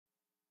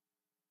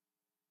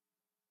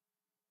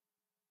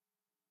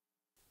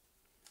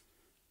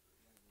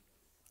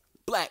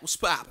Black, what's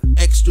poppin'?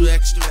 Extra,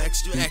 extra,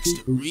 extra,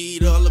 extra.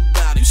 Read all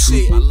about it.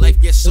 See, my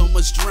life gets so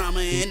much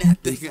drama, and I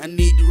think I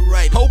need to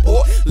write it. Oh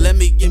boy, let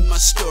me get my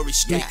story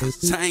straight,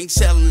 cause I ain't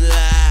telling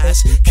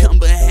lies. Come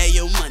but have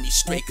your money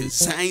straight,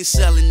 cause I ain't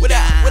selling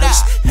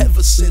dimes.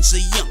 Ever since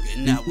a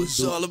youngin', I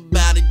was all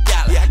about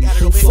 $1. Yeah, I got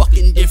it over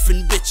fucking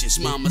different bitches.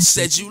 Mama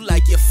said you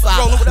like your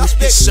father.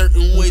 There's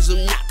certain ways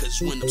I'm not, cause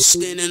when I'm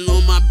standing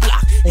on my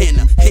block and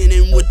I'm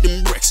hitting with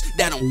them bricks,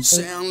 that don't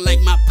sound like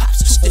my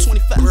pops. There's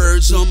 25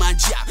 birds on my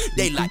job.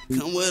 They like,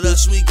 come with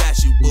us, we got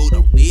you, boo.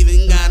 Don't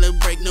even gotta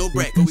break no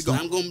break, cause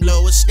I'm gon'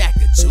 blow a stack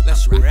or two.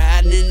 That's right.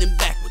 Riding in the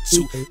back with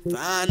two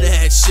fine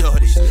ass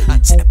shorties. I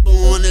tap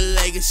on the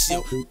leg and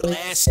shit,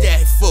 blast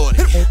that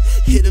 40.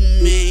 Hit a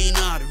main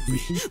artery,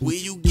 where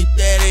you get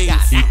that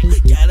aim from?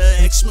 Got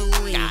an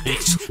ex-marine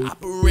bitch,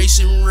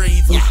 Operation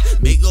Raven.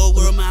 Big old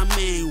girl, my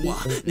main one.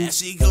 Now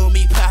she call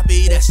me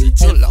Poppy, that's the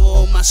tip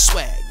for my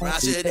swag.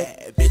 Roger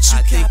that, bitch,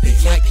 you can't be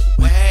like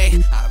the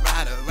way I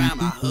ride around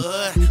my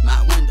hood.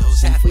 My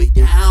windows halfway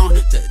down,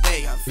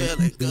 today I'm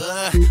feeling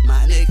good.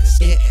 My niggas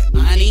getting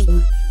money.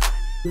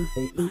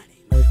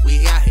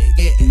 We out here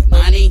getting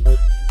money.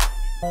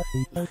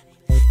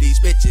 These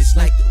bitches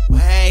like the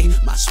way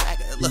my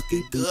swagger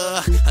looking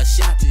good. Her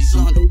shotties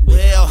on the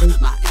wheel,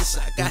 my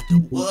inside got the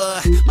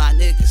wood. My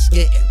niggas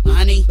getting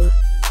money.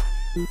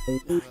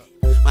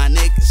 My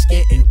niggas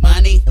getting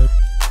money.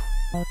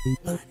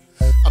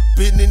 I've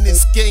been in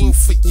this game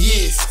for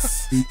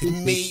years.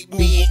 It made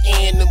me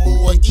an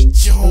animal. I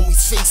eat your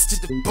homie's face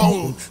to the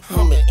bone.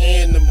 I'm an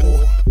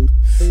animal.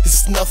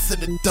 It's nothing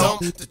to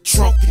dump. The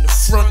trunk in the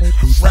front. I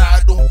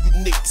ride on you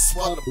niggas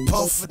while I'm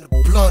puffing the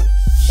blunt.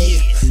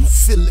 Yeah, I'm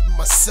feeling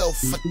myself.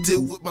 I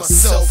deal with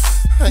myself.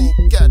 I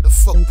ain't gotta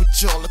fuck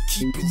with y'all. I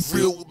keep it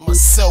real with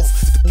myself.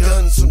 The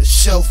guns on the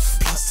shelf.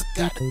 Plus I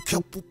got a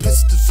couple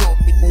pistols on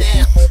me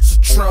now.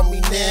 So try me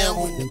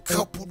now. And a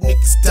couple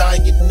niggas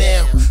dying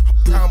now.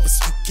 I promise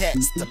you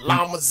cats, the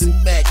llamas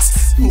and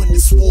max. When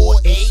it's war,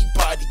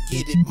 everybody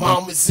get it,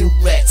 mamas and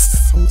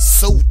rats. I'm a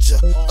soldier,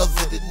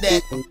 other than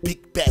that, I'm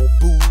big back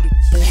booted.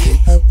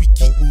 Yeah, we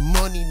getting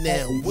money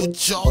now,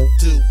 what y'all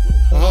doing,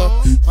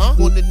 huh?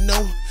 You wanna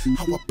know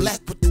how I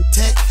black with the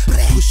tech?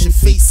 Push your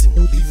face and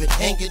leave it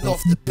hanging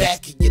off the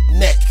back of your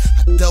neck.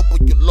 I double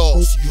your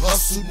loss, you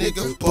hustle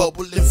nigga,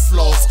 bubble and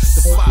floss.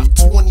 The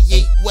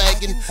 528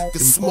 wagon,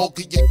 can smoke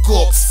in your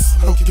corpse.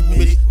 I'm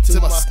committed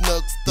to my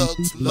snugs,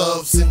 thugs,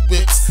 loves and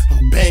whips.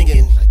 I'm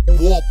banging like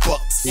war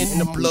bucks in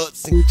the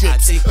bloods and I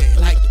grips. think they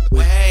like the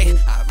way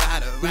I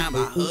ride around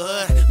my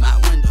hood. My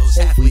windows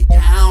halfway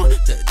down,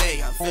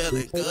 today I'm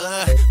feeling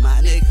good.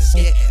 My niggas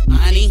getting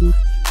money.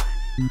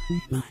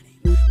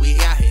 We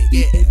out here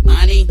getting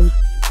money.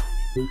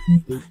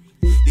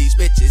 These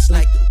bitches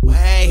like the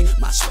way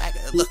my swagger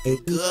looking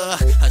good.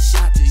 Her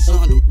shotties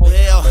on the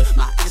wheel,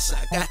 my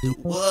inside got the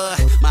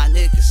wood. My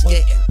niggas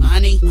getting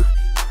money.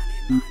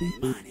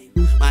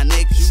 My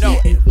niggas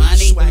getting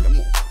money. Swagger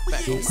more.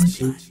 Back on my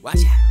shit. Watch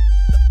out.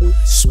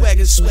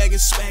 Swaggin', swaggin',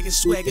 swaggin',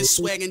 swaggin',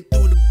 swaggin'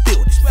 through the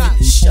building.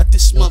 Finna shut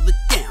this mother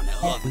down. The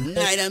other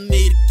night I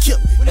made a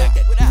killing. I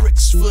got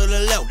bricks for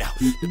the loadout.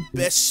 The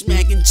best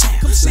smack in town.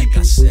 Like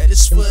I said,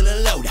 it's for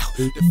the loadout.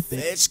 The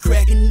feds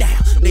cracking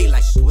down. They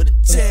like, put a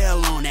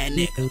tail on that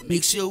nigga.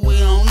 Make sure we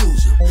don't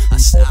lose him. A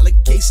solid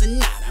case or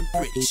not, I'm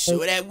pretty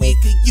sure that we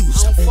could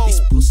use him.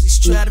 These pussies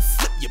try to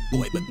flip your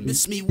boy, but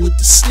miss me with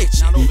the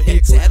snitch.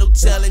 And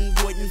tattletailing,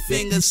 pointing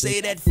fingers,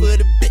 say that for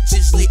the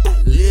bitches. Like,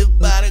 I live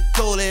by the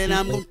cold and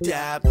I'm gon'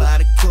 die by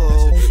the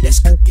cold. Let's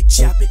cook it,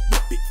 chop it,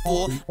 whip it,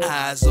 4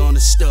 eyes on the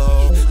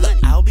stove. Look,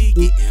 I'll be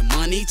getting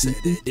money to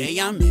the day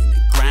I'm in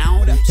the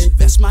ground.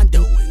 Invest my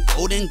dough in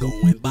gold and go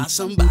and buy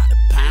some by the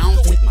pound.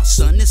 Take my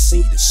son to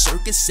see the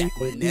circus act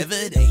whenever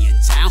they in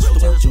town.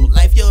 Throughout your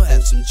life you'll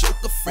have some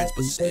joker friends,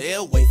 but stay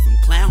away from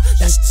clown.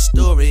 That's the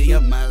story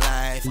of my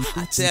life.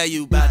 I'll tell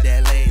you about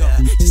that later.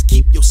 Just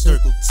keep your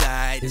circle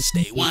tight and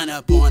stay one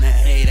up on the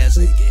haters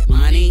and get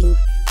money.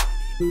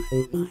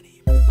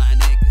 My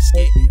niggas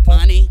getting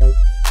money.